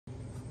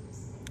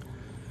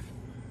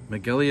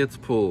McElligot's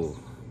Pool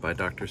by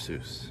Dr.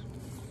 Seuss.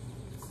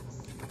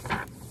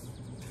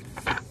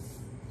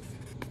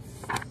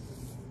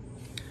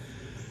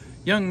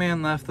 Young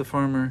man, laughed the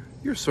farmer,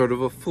 you're sort of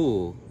a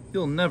fool.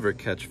 You'll never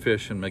catch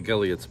fish in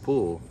McElligot's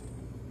pool.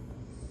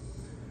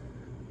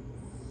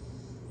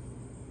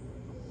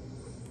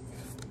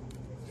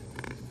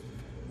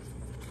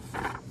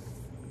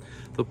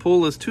 The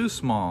pool is too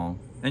small,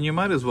 and you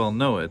might as well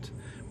know it.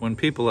 When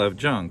people have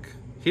junk,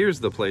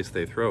 here's the place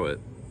they throw it.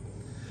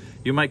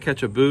 You might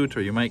catch a boot,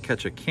 or you might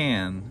catch a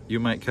can, you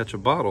might catch a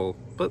bottle,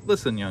 but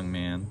listen, young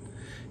man,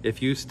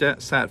 if you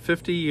sat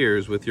 50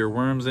 years with your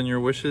worms and your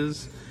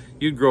wishes,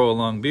 you'd grow a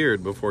long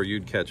beard before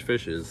you'd catch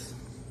fishes.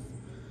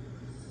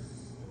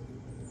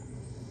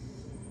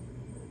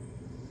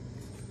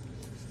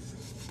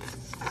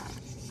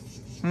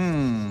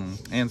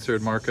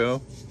 Answered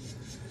Marco.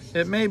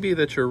 It may be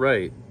that you're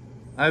right.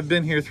 I've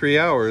been here 3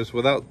 hours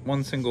without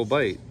one single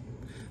bite.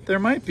 There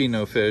might be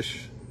no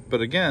fish,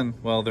 but again,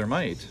 well, there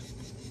might.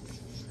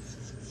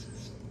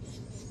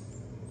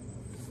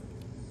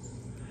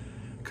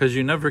 'Cause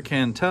you never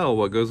can tell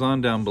what goes on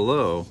down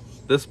below.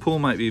 This pool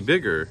might be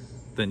bigger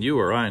than you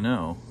or I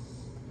know.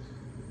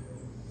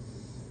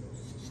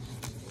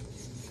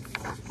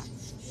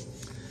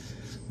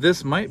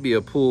 This might be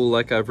a pool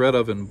like I've read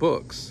of in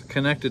books,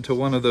 connected to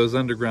one of those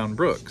underground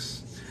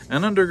brooks.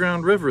 An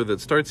underground river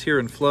that starts here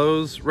and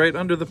flows right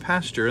under the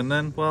pasture, and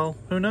then, well,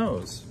 who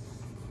knows?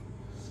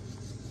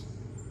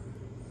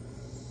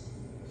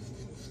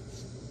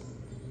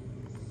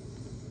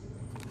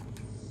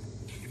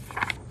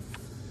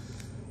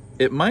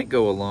 It might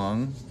go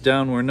along,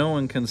 down where no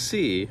one can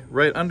see,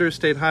 right under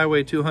State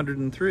Highway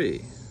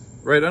 203.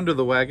 Right under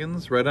the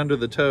wagons, right under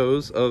the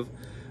toes of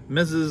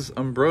Mrs.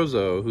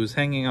 Ambrosio, who's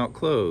hanging out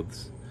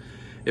clothes.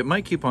 It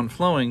might keep on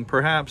flowing,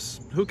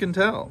 perhaps, who can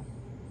tell?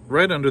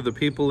 Right under the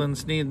people in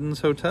Sneeden's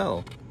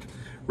hotel.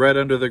 Right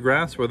under the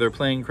grass where they're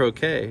playing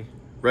croquet.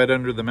 Right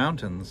under the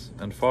mountains,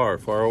 and far,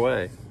 far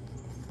away.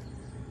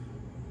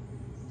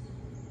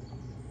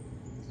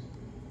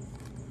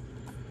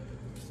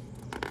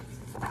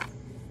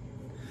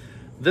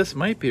 This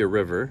might be a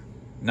river,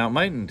 now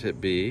mightn't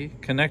it be,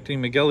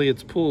 connecting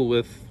McElligot's pool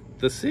with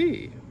the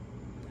sea?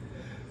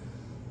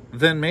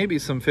 Then maybe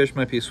some fish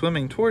might be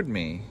swimming toward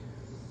me.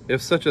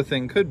 If such a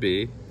thing could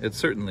be, it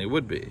certainly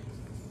would be.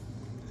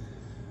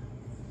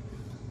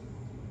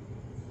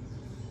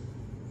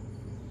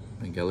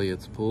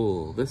 McElligot's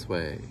pool, this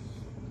way.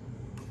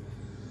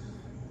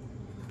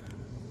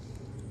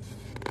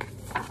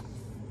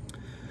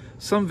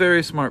 Some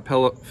very smart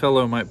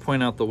fellow might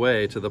point out the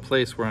way to the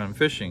place where I'm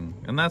fishing,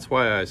 and that's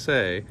why I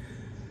say,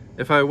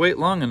 if I wait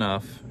long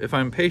enough, if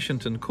I'm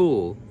patient and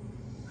cool,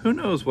 who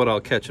knows what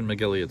I'll catch in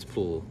McElligot's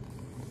pool?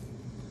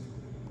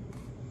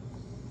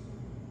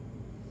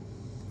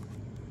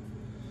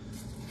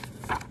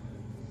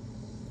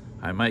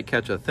 I might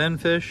catch a thin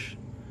fish,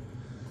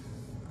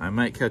 I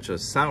might catch a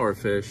sour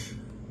fish,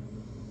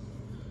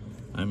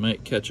 I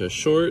might catch a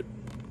short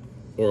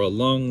or a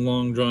long,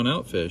 long drawn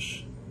out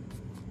fish.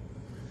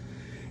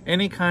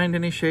 Any kind,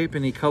 any shape,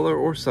 any color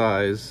or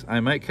size,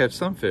 I might catch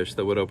some fish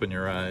that would open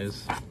your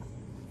eyes.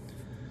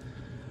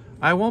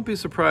 I won't be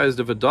surprised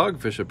if a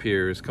dogfish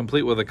appears,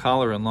 complete with a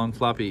collar and long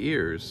floppy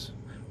ears,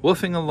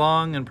 woofing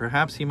along, and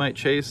perhaps he might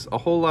chase a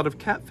whole lot of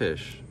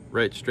catfish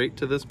right straight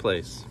to this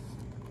place.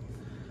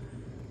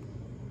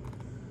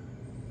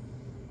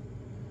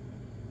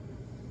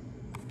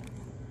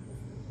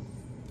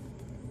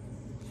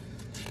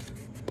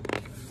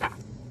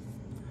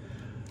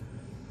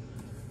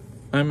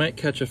 I might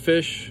catch a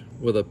fish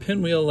with a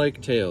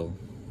pinwheel-like tail.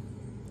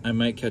 I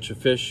might catch a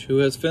fish who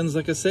has fins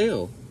like a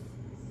sail.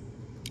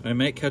 I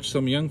might catch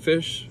some young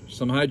fish,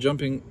 some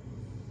high-jumping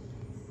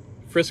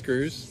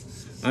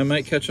friskers. I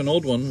might catch an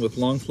old one with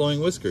long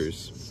flowing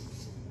whiskers.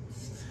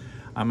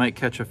 I might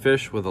catch a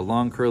fish with a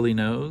long curly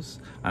nose.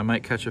 I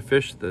might catch a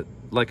fish that,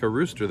 like a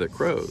rooster that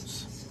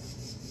crows.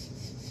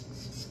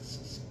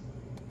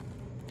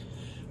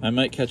 I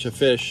might catch a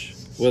fish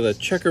with a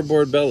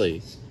checkerboard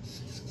belly,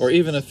 or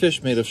even a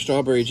fish made of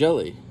strawberry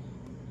jelly.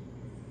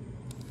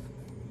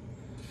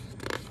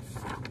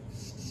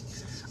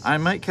 I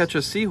might catch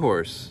a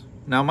seahorse,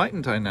 now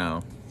mightn't I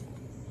now?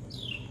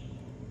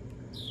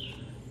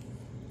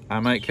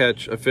 I might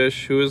catch a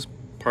fish who is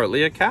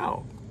partly a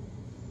cow.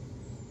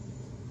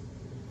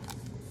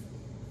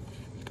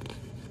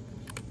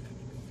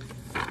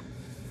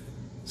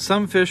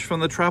 Some fish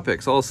from the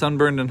tropics, all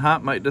sunburned and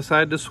hot, might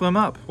decide to swim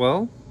up.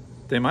 Well,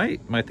 they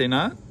might they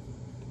not?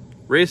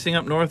 Racing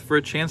up north for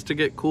a chance to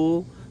get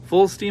cool,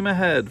 full steam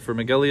ahead for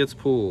McElligot's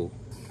pool.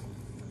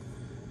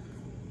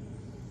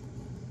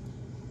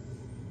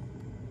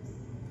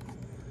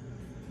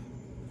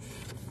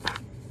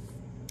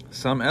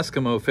 Some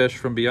Eskimo fish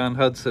from beyond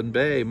Hudson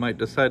Bay might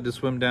decide to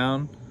swim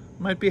down,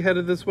 might be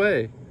headed this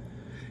way.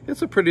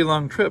 It's a pretty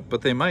long trip,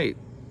 but they might,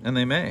 and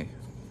they may.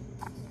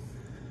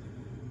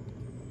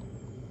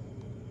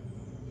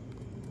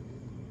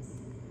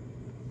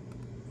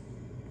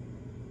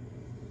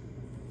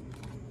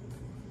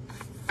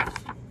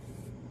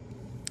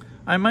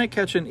 I might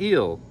catch an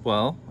eel.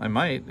 Well, I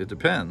might, it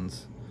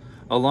depends.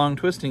 A long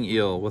twisting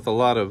eel with a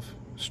lot of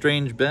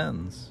strange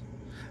bends.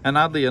 And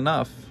oddly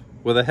enough,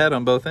 with a head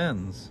on both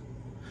ends.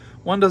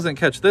 One doesn't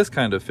catch this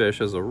kind of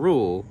fish as a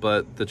rule,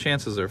 but the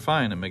chances are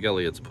fine in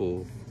McElligot's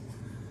pool.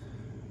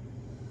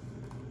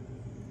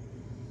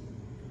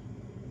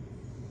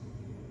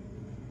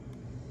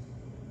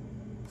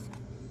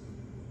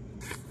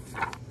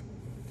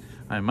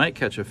 I might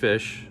catch a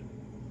fish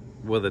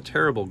with a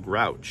terrible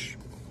grouch.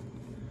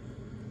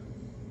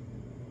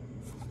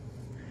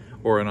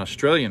 Or an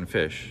Australian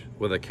fish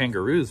with a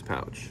kangaroo's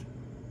pouch.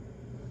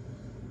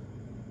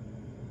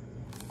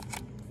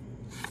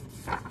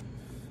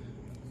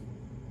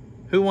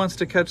 Who wants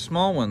to catch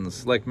small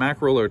ones like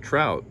mackerel or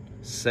trout?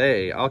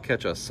 Say, I'll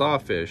catch a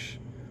sawfish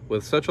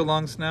with such a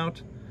long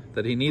snout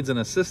that he needs an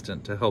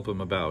assistant to help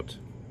him about.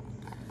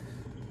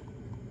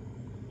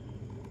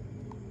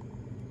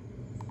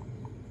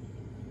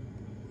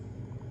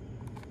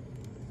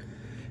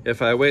 If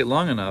I wait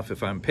long enough,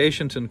 if I'm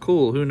patient and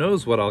cool, who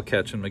knows what I'll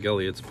catch in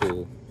McElligot's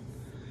pool?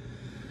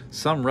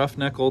 Some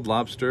roughneck old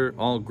lobster,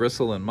 all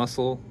gristle and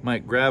muscle,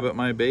 might grab at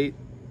my bait,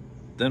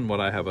 then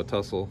would I have a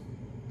tussle.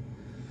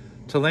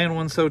 To land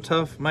one so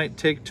tough might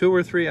take 2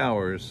 or 3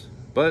 hours,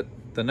 but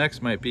the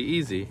next might be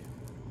easy.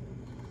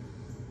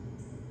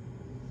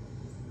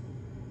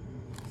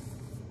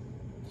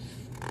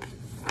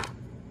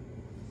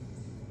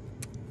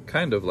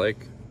 Kind of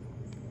like,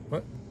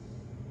 what?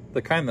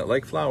 The kind that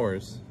like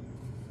flowers.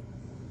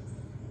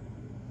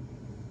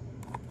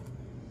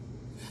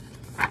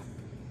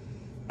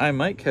 I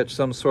might catch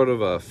some sort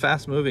of a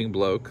fast-moving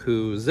bloke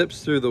who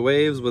zips through the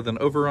waves with an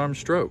overarm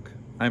stroke.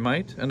 I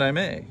might, and I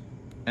may.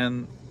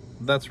 And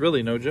that's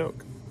really no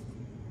joke.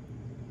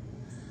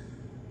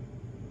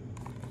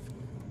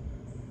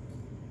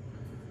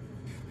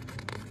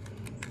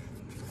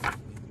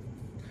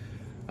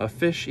 A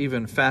fish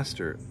even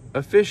faster.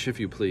 A fish, if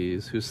you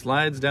please, who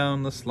slides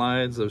down the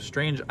slides of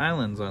strange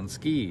islands on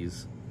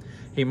skis.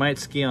 He might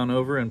ski on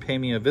over and pay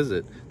me a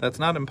visit. That's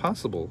not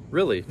impossible.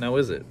 Really, now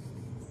is it?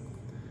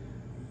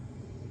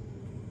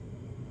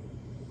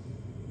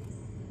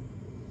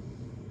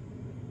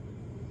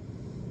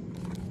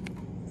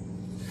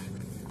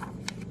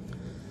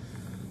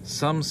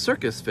 Some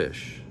circus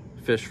fish,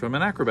 fish from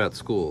an acrobat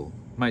school,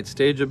 might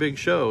stage a big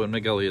show in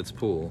McElligot's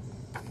pool.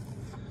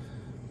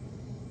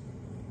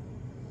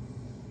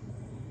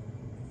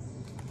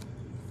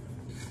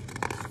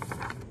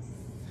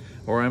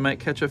 Or I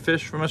might catch a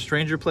fish from a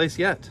stranger place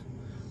yet,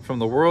 from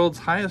the world's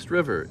highest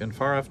river in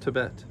far-off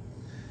Tibet,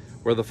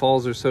 where the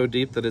falls are so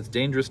deep that it's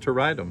dangerous to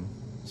ride 'em,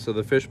 so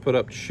the fish put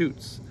up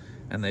chutes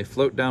and they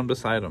float down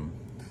beside 'em.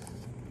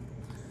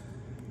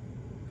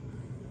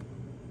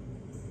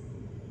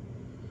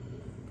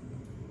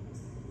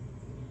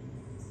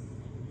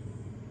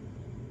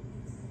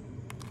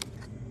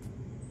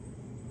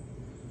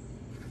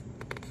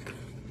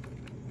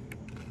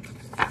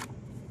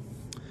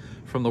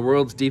 From the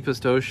world's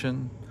deepest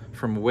ocean,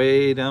 from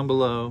way down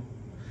below,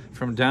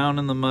 from down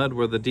in the mud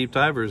where the deep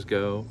divers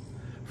go,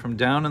 from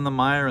down in the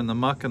mire and the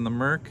muck and the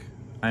murk,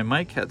 I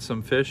might catch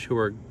some fish who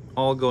are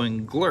all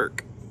going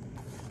glurk.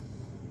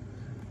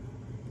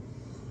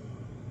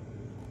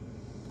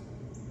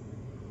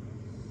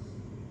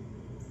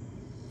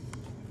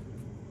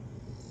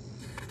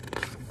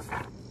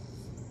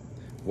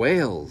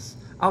 Whales!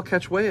 I'll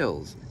catch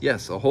whales!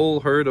 Yes, a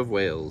whole herd of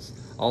whales,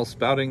 all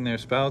spouting their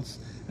spouts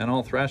and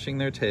all thrashing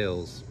their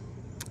tails.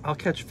 I'll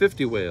catch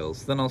 50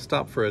 whales, then I'll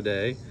stop for a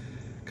day,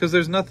 'cause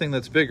there's nothing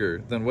that's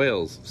bigger than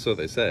whales, so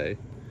they say.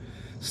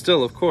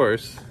 Still, of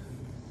course,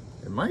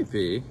 it might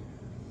be.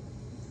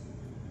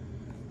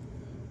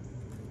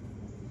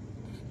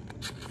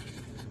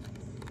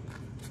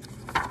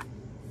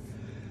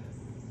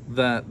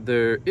 That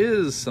there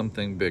is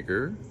something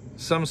bigger,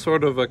 some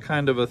sort of a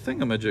kind of a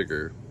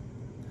thingamajigger.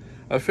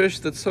 A fish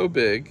that's so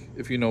big,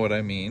 if you know what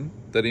I mean,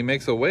 that he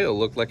makes a whale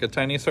look like a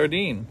tiny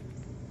sardine.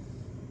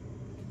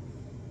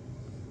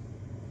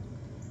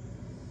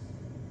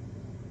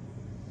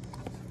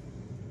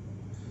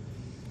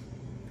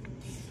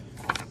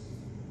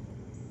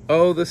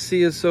 Oh, the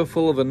sea is so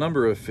full of a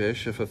number of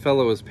fish, if a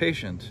fellow is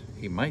patient,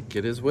 he might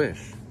get his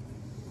wish.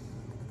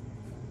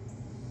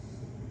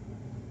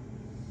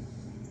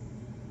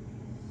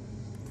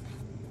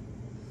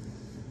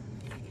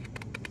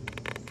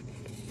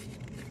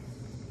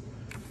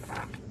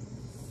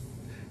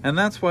 And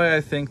that's why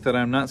I think that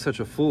I'm not such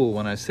a fool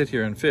when I sit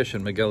here and fish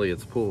in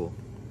McElligot's pool.